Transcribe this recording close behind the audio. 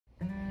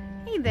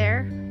Hey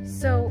there.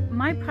 So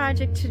my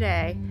project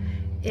today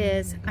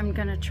is I'm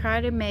gonna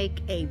try to make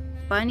a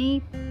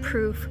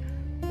bunny-proof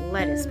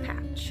lettuce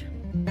patch.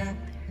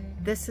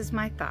 This is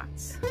my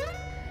thoughts.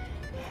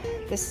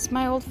 This is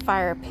my old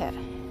fire pit.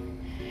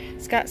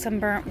 It's got some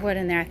burnt wood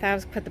in there. I thought I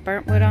was put the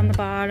burnt wood on the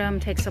bottom,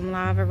 take some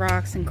lava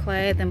rocks and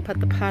clay, then put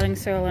the potting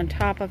soil on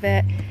top of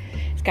it.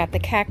 It's got the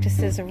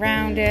cactuses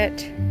around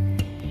it,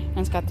 and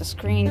it's got the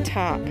screen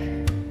top.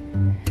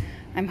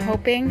 I'm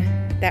hoping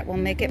that will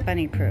make it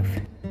bunny-proof.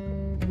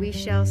 We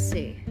shall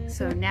see.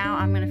 So now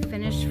I'm going to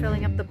finish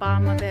filling up the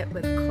bottom of it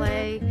with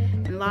clay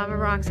and lava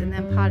rocks and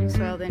then potting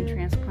soil, then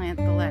transplant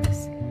the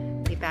lettuce.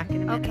 Be back in a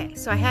minute. Okay,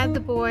 so I had the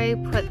boy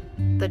put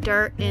the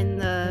dirt in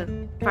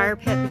the fire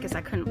pit because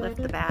I couldn't lift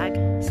the bag.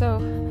 So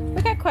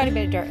we got quite a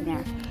bit of dirt in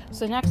there.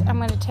 So next I'm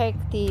going to take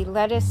the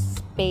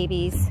lettuce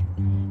babies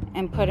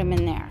and put them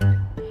in there.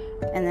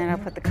 And then I'll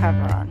put the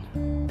cover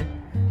on.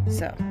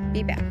 So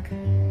be back.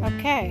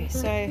 Okay,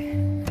 so I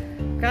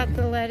got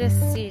the lettuce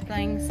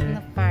seedlings in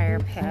the fire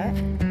pit.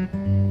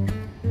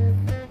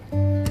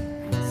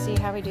 Let's see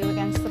how we do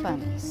against the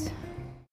bunnies.